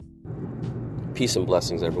Peace and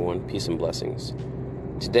blessings, everyone. Peace and blessings.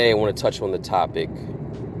 Today, I want to touch on the topic,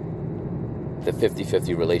 the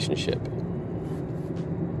 50-50 relationship,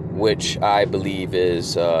 which I believe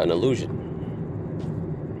is an illusion.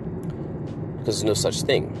 Because there's no such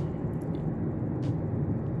thing.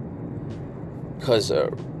 Because a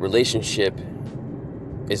relationship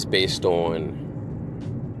is based on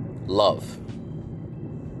love.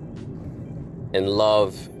 And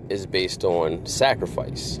love is based on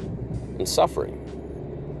sacrifice and suffering.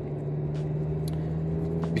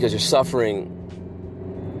 Because you're suffering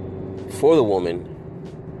for the woman,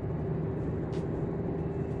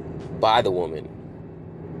 by the woman,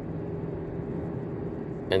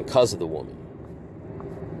 and because of the woman.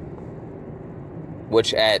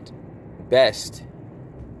 Which at best,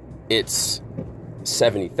 it's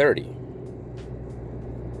 70-30.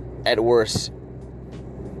 At worst,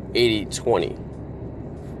 80-20.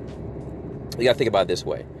 You gotta think about it this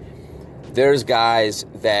way. There's guys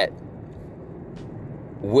that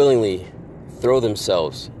willingly throw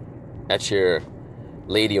themselves at your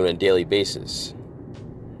lady on a daily basis,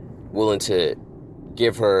 willing to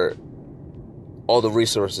give her all the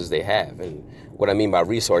resources they have. And what I mean by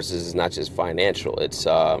resources is not just financial. It's,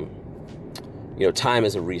 time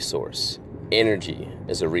is a resource. Energy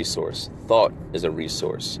is a resource. Thought is a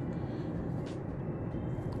resource.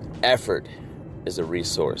 Effort is a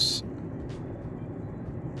resource.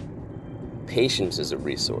 Patience is a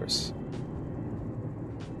resource.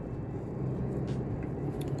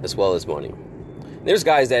 As well as money. There's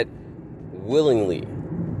guys that willingly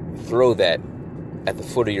throw that at the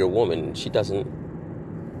foot of your woman. She doesn't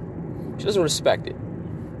respect it.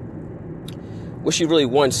 What she really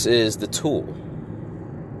wants is the tool.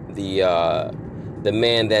 The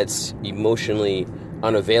man that's emotionally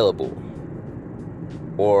unavailable.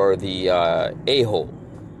 Or the a-hole.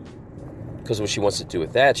 Because what she wants to do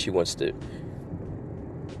with that, she wants to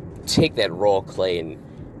take that raw clay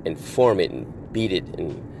and form it and beat it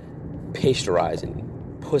and pasteurize and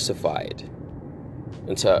pussify it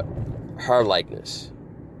into her likeness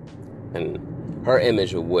and her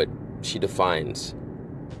image of what she defines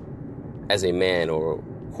as a man, or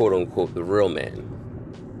quote unquote the real man.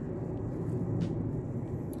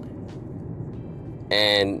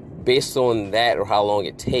 And based on that, or how long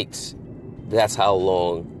it takes, that's how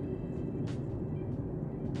long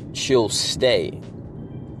she'll stay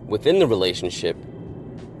within the relationship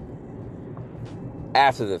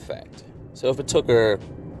after the fact. So if it took her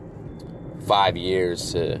 5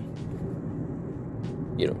 years to,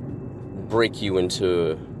 break you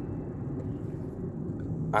into,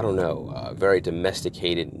 a very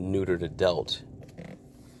domesticated, neutered adult,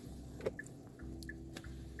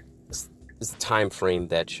 it's the time frame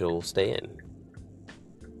that she'll stay in.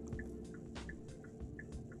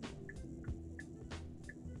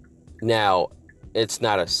 Now, it's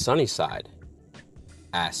not a sunny side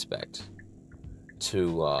aspect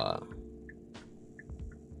to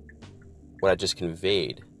what I just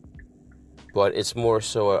conveyed, but it's more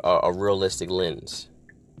so a realistic lens.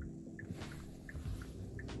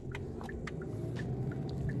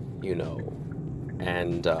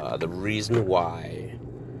 And the reason why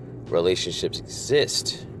relationships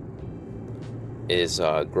exist is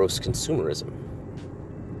gross consumerism.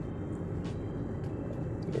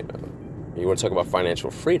 You want to talk about financial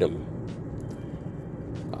freedom?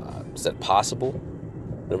 Is that possible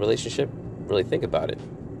in a relationship? Really think about it.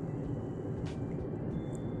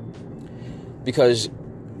 Because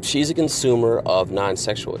she's a consumer of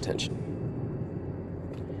non-sexual attention.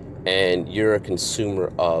 And you're a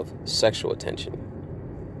consumer of sexual attention.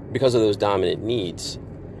 Because of those dominant needs,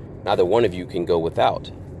 neither one of you can go without.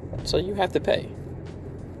 So you have to pay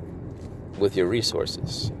with your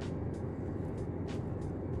resources.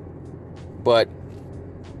 But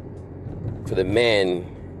for the man,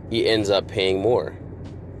 he ends up paying more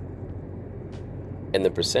in the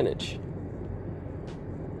percentage.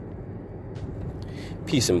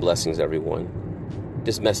 Peace and blessings, everyone.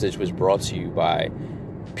 This message was brought to you by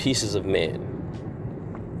Pieces of Man,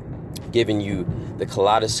 giving you the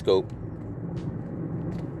kaleidoscope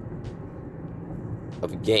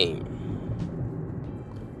of game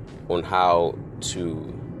on how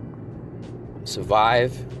to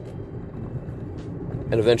survive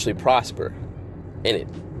and eventually prosper in it.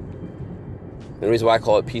 And the reason why I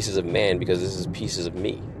call it Pieces of Man, because this is pieces of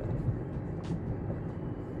me.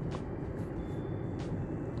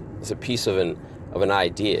 It's a piece of an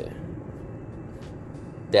idea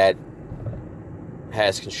that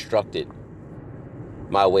has constructed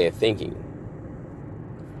my way of thinking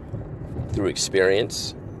through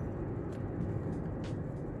experience,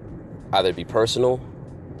 either it be personal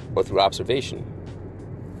or through observation.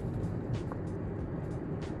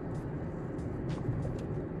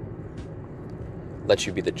 let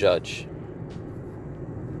you be the judge.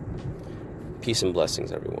 Peace and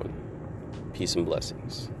blessings, everyone. Peace and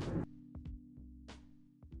blessings.